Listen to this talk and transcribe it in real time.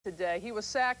Today. He was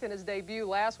sacked in his debut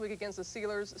last week against the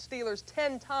Steelers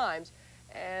 10 times,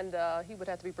 and he would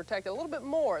have to be protected a little bit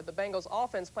more. The Bengals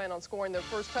offense plan on scoring their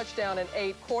first touchdown in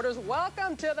 8 quarters.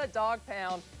 Welcome to the Dog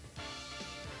Pound.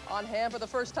 On hand for the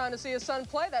first time to see his son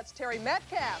play, that's Terry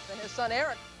Metcalf, and his son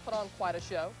Eric put on quite a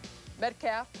show.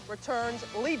 Metcalf returns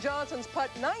Lee Johnson's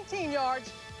putt 19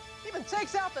 yards, even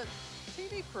takes out the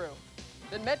TV crew.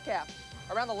 Then Metcalf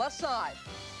around the left side,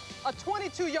 a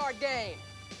 22-yard gain.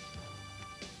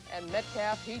 And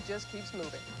Metcalf, he just keeps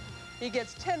moving. He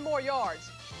gets 10 more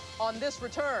yards on this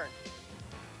return.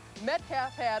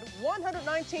 Metcalf had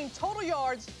 119 total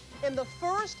yards in the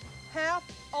first half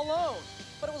alone.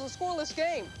 But it was a scoreless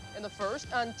game in the first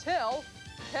until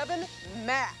Kevin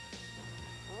Mack.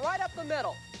 Right up the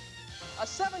middle. A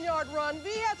 7-yard run.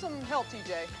 He had some help,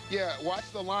 TJ. Yeah,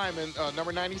 watch the lineman,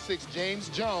 number 96, James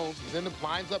Jones. He's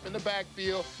lines up in the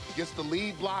backfield, gets the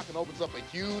lead block, and opens up a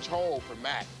huge hole for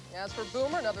Mack. As for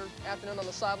Boomer, another afternoon on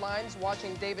the sidelines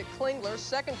watching David Klingler.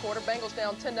 Second quarter, Bengals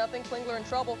down 10-0. Klingler in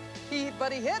trouble.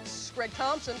 But he hits Greg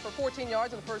Thompson for 14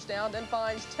 yards on the first down, then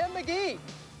finds Tim McGee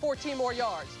 14 more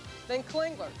yards. Then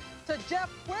Klingler to Jeff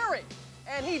Query,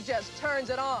 and he just turns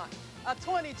it on. A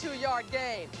 22-yard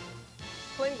gain.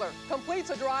 Klingler completes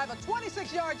a drive, a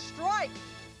 26-yard strike.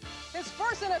 His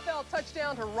first NFL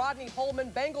touchdown to Rodney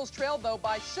Holman. Bengals trailed, though,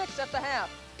 by 6 at the half.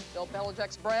 Bill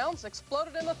Belichick's Browns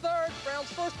exploded in the third. Browns'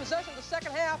 first possession of the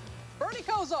second half. Bernie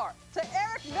Kosar to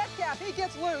Eric Metcalf. He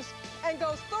gets loose and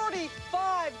goes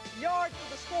 35 yards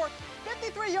for the score.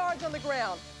 53 yards on the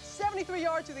ground, 73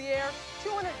 yards through the air,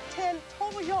 210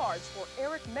 total yards for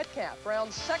Eric Metcalf.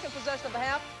 Browns' second possession of the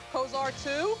half. Kosar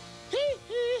to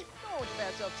Don't do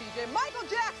that yourself, TJ. Michael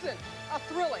Jackson, a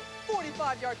thrilling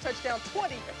 45-yard touchdown,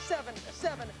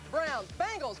 27-7 Browns.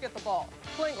 Bengals get the ball.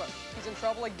 Klingler, he's in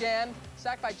trouble again.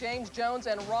 Sacked by James Jones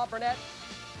and Rob Burnett.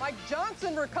 Mike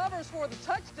Johnson recovers for the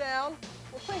touchdown.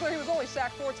 Well, Klingler, he was only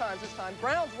sacked 4 times this time.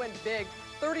 Browns win big,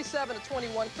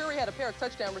 37-21. Query had a pair of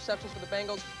touchdown receptions for the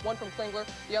Bengals, one from Klingler,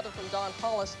 the other from Don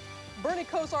Hollis. Bernie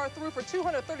Kosar threw for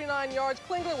 239 yards.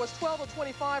 Klingler was 12 of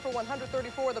 25 for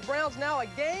 134. The Browns now a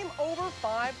game over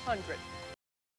 500.